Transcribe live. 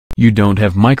You don't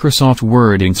have Microsoft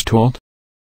Word installed?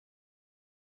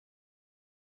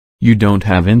 You don't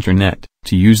have internet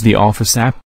to use the Office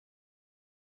app?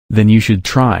 Then you should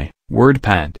try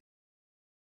Wordpad.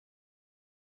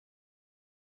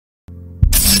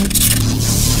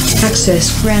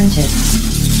 Access granted.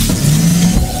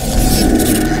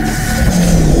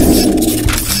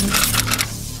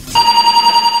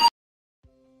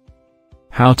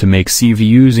 How to make CV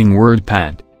using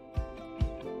Wordpad.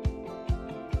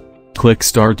 Click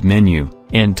Start menu,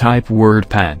 and type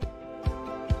Wordpad.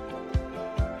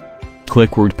 Click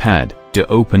Wordpad to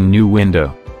open new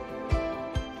window.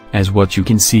 As what you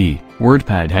can see,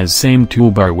 Wordpad has same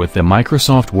toolbar with the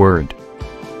Microsoft Word.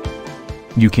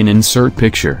 You can insert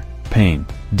picture, pane,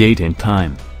 date and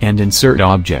time, and insert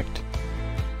object.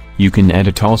 You can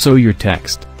edit also your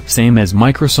text, same as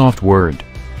Microsoft Word.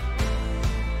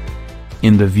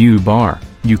 In the view bar,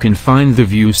 you can find the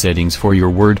view settings for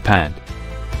your Wordpad.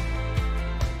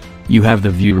 You have the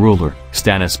view ruler,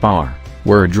 status bar,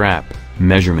 word wrap,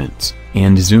 measurements,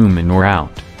 and zoom in or out.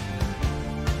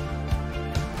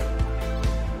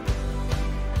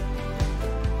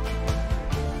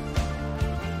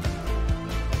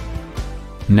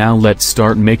 Now let's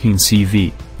start making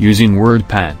CV, using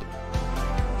Wordpad.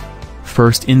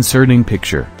 First, inserting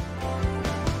picture.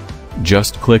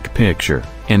 Just click picture,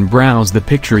 and browse the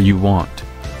picture you want.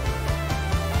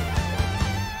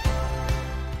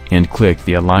 And click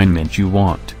the alignment you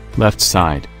want, left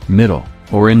side, middle,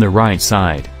 or in the right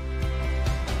side.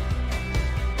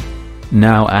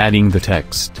 Now adding the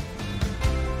text.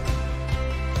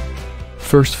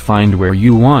 First find where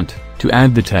you want to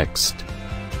add the text.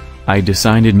 I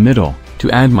decided middle, to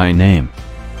add my name.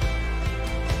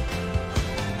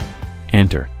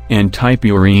 Enter, and type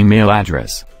your email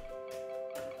address.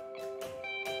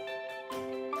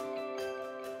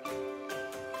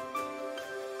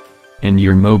 And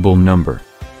your mobile number.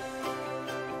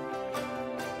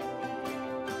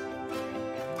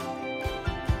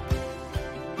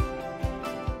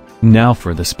 Now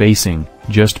for the spacing,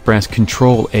 just press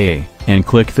Ctrl A, and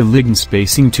click the Lign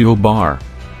spacing toolbar.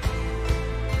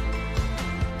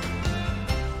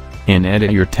 And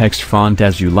edit your text font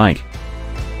as you like.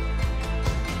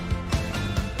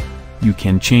 You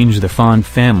can change the font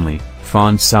family,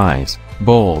 font size,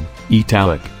 bold,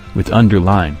 italic, with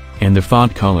underline, and the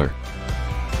font color.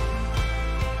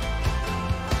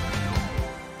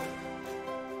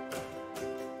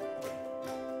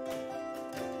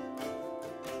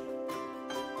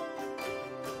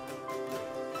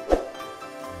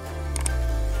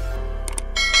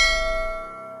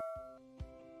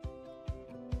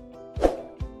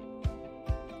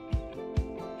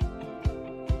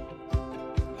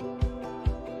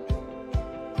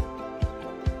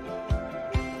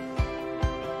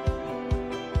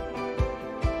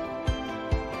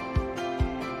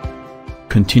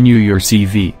 Continue your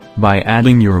CV by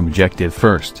adding your objective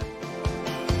first.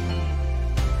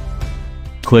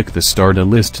 Click the Start a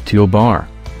List toolbar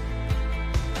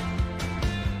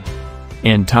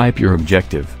and type your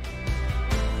objective.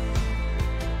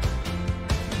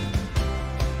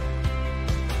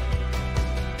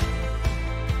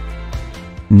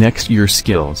 Next, your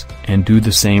skills, and do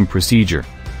the same procedure.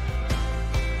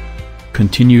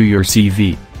 Continue your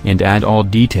CV and add all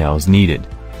details needed.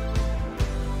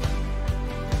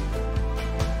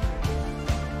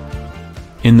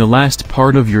 In the last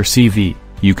part of your CV,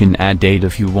 you can add date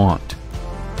if you want.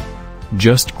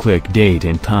 Just click Date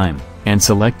and Time, and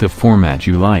select the format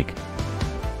you like.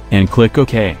 And click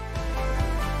OK.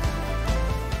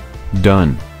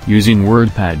 Done. Using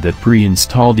Wordpad that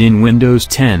pre-installed in Windows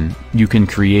 10, you can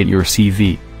create your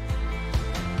CV.